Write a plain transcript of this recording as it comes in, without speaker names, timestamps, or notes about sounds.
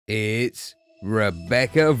It's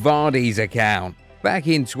Rebecca Vardy's account. Back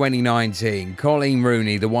in 2019, Colleen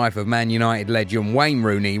Rooney, the wife of Man United legend Wayne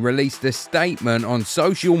Rooney, released a statement on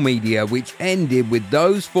social media which ended with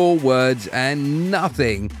those 4 words, and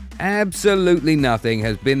nothing, absolutely nothing,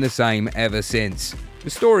 has been the same ever since. The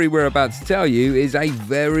story we're about to tell you is a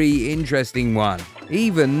very interesting one.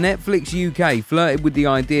 Even Netflix UK flirted with the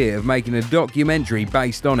idea of making a documentary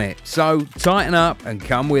based on it, so tighten up and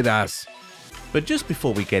come with us. But just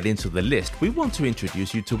before we get into the list, we want to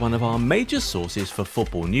introduce you to one of our major sources for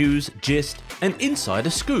football news, gist, and insider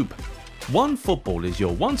scoop. OneFootball is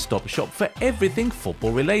your one-stop shop for everything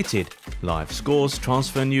football related. Live scores,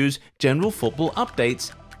 transfer news, general football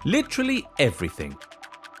updates, literally everything.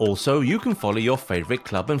 Also, you can follow your favourite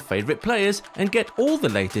club and favourite players and get all the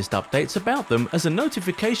latest updates about them as a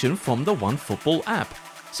notification from the OneFootball app.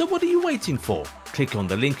 So what are you waiting for? Click on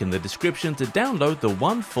the link in the description to download the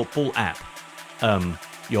OneFootball app.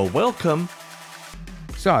 You're welcome.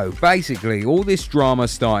 So basically, all this drama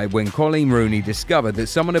started when Colleen Rooney discovered that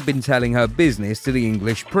someone had been telling her business to the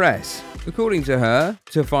English press. According to her,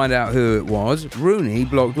 to find out who it was, Rooney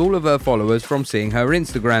blocked all of her followers from seeing her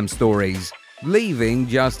Instagram stories, leaving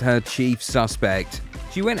just her chief suspect.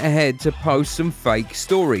 She went ahead to post some fake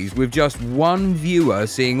stories with just one viewer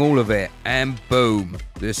seeing all of it, and boom,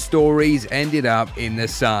 the stories ended up in the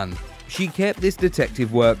Sun. She kept this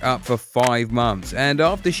detective work up for 5 months, and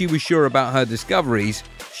after she was sure about her discoveries,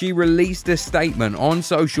 she released a statement on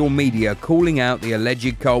social media calling out the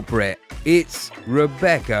alleged culprit. It's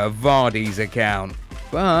Rebecca Vardy's account.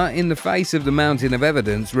 But in the face of the mountain of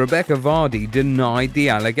evidence, Rebecca Vardy denied the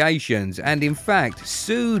allegations and in fact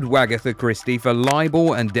sued Wagatha Christie for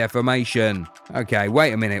libel and defamation. Okay,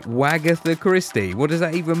 wait a minute, Wagatha Christie, what does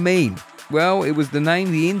that even mean? Well, it was the name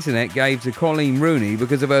the internet gave to Colleen Rooney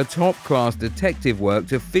because of her top-class detective work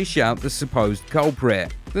to fish out the supposed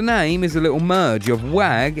culprit. The name is a little merge of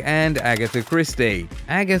Wag and Agatha Christie.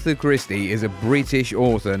 Agatha Christie is a British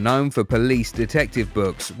author known for police detective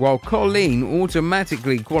books, while Colleen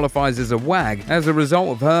automatically qualifies as a Wag as a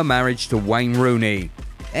result of her marriage to Wayne Rooney.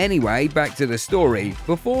 Anyway, back to the story.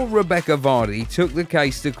 Before Rebecca Vardy took the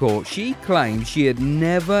case to court, she claimed she had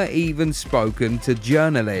never even spoken to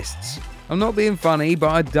journalists. I'm not being funny, but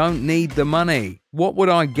I don't need the money. What would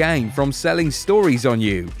I gain from selling stories on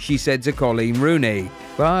you? She said to Colleen Rooney.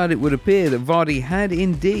 But it would appear that Vardy had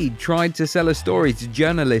indeed tried to sell a story to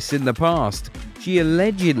journalists in the past. She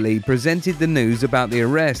allegedly presented the news about the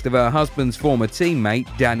arrest of her husband's former teammate,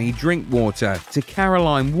 Danny Drinkwater, to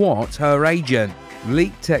Caroline Watt, her agent.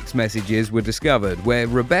 Leaked text messages were discovered where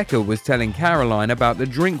Rebecca was telling Caroline about the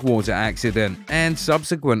Drinkwater accident and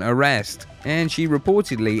subsequent arrest, and she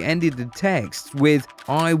reportedly ended the texts with,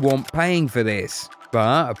 "I want paying for this."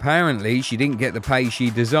 But apparently she didn't get the pay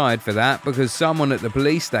she desired for that because someone at the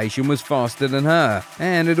police station was faster than her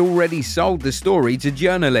and had already sold the story to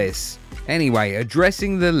journalists. Anyway,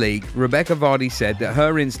 addressing the leak, Rebecca Vardy said that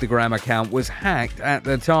her Instagram account was hacked at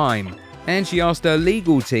the time, and she asked her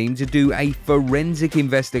legal team to do a forensic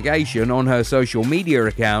investigation on her social media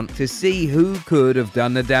account to see who could have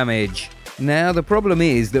done the damage. Now, the problem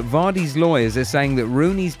is that Vardy's lawyers are saying that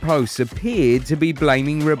Rooney's posts appeared to be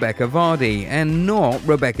blaming Rebecca Vardy and not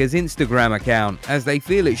Rebecca's Instagram account, as they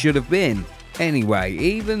feel it should have been. Anyway,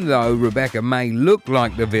 even though Rebecca may look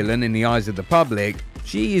like the villain in the eyes of the public,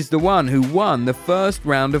 she is the one who won the first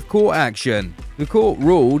round of court action. The court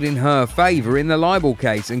ruled in her favour in the libel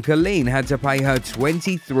case, and Colleen had to pay her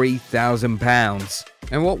 £23,000.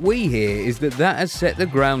 And what we hear is that has set the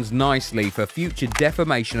grounds nicely for future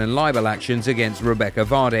defamation and libel actions against Rebecca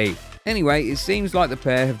Vardy. Anyway, it seems like the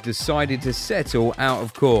pair have decided to settle out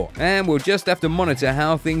of court, and we'll just have to monitor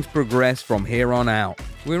how things progress from here on out.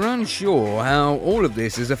 We're unsure how all of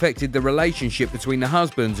this has affected the relationship between the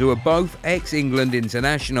husbands, who are both ex-England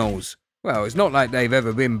internationals. Well, it's not like they've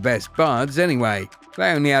ever been best buds anyway.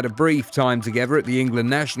 They only had a brief time together at the England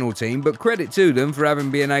national team, but credit to them for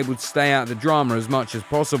having been able to stay out of the drama as much as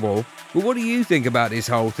possible. But what do you think about this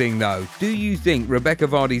whole thing though? Do you think Rebecca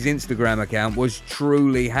Vardy's Instagram account was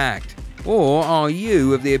truly hacked? Or are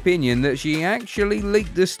you of the opinion that she actually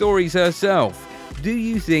leaked the stories herself? Do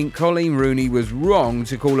you think Colleen Rooney was wrong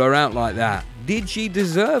to call her out like that? Did she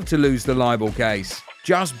deserve to lose the libel case?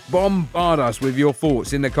 Just bombard us with your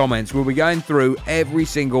thoughts in the comments. We'll be going through every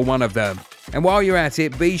single one of them. And while you're at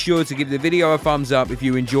it, be sure to give the video a thumbs up if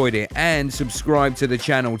you enjoyed it and subscribe to the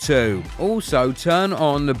channel too. Also, turn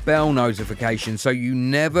on the bell notification so you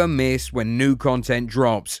never miss when new content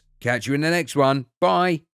drops. Catch you in the next one. Bye.